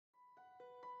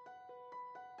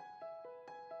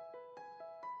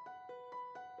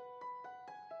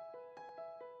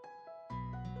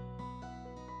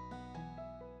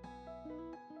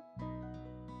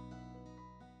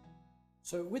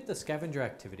So with the scavenger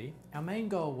activity, our main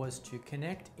goal was to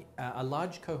connect a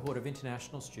large cohort of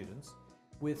international students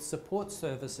with support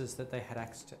services that they had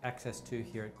access to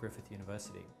here at Griffith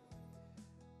University.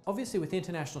 Obviously with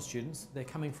international students, they're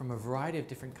coming from a variety of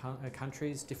different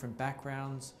countries, different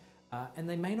backgrounds, and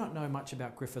they may not know much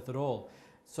about Griffith at all.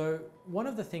 So one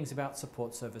of the things about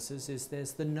support services is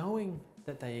there's the knowing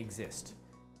that they exist,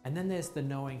 and then there's the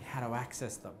knowing how to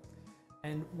access them.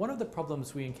 And one of the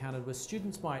problems we encountered was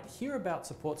students might hear about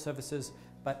support services,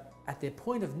 but at their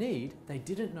point of need, they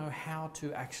didn't know how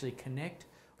to actually connect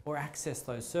or access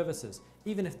those services,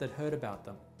 even if they'd heard about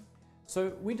them.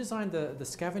 So we designed the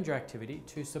scavenger activity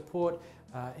to support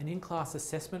an in-class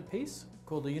assessment piece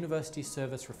called the University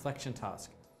Service Reflection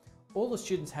Task. All the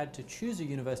students had to choose a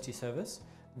university service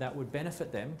that would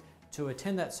benefit them to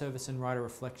attend that service and write a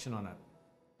reflection on it.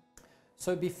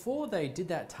 So before they did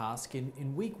that task,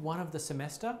 in week 1 of the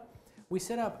semester, we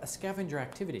set up a scavenger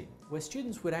activity where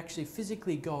students would actually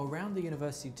physically go around the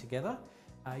university together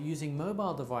using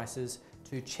mobile devices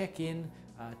to check in,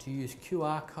 to use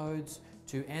QR codes,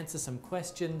 to answer some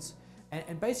questions.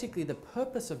 And basically the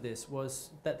purpose of this was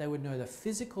that they would know the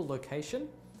physical location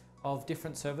of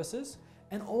different services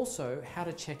and also how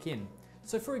to check in.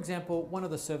 So for example, one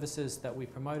of the services that we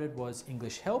promoted was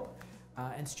English Help.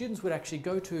 And students would actually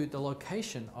go to the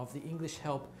location of the English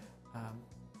Help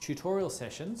tutorial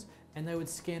sessions and they would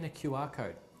scan a QR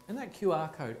code. And that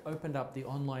QR code opened up the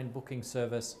online booking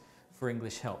service for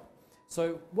English Help.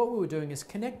 So what we were doing is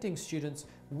connecting students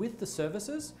with the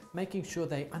services, making sure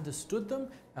they understood them,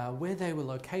 where they were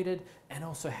located, and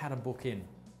also how to book in.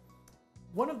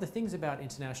 One of the things about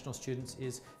international students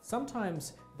is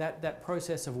sometimes that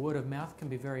process of word of mouth can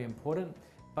be very important,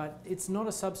 but it's not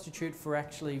a substitute for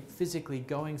actually physically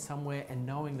going somewhere and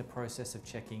knowing the process of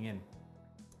checking in.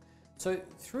 So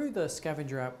through the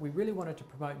scavenger app, we really wanted to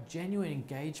promote genuine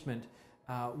engagement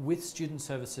with student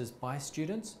services by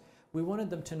students. We wanted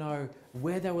them to know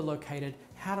where they were located,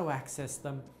 how to access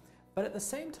them, but at the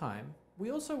same time,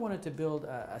 we also wanted to build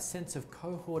a sense of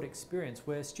cohort experience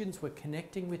where students were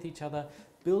connecting with each other,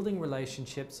 building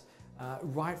relationships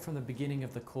right from the beginning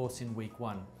of the course in week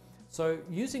 1. So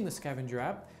using the scavenger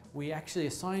app, we actually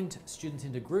assigned students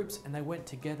into groups and they went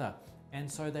together. And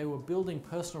so they were building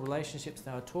personal relationships,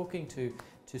 they were talking to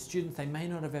students they may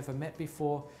not have ever met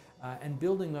before, and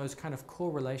building those kind of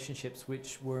core relationships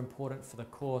which were important for the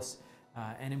course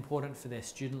and important for their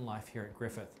student life here at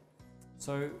Griffith.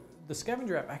 So the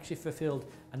scavenger app actually fulfilled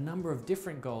a number of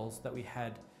different goals that we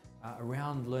had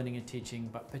around learning and teaching,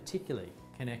 but particularly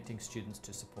connecting students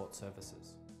to support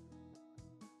services.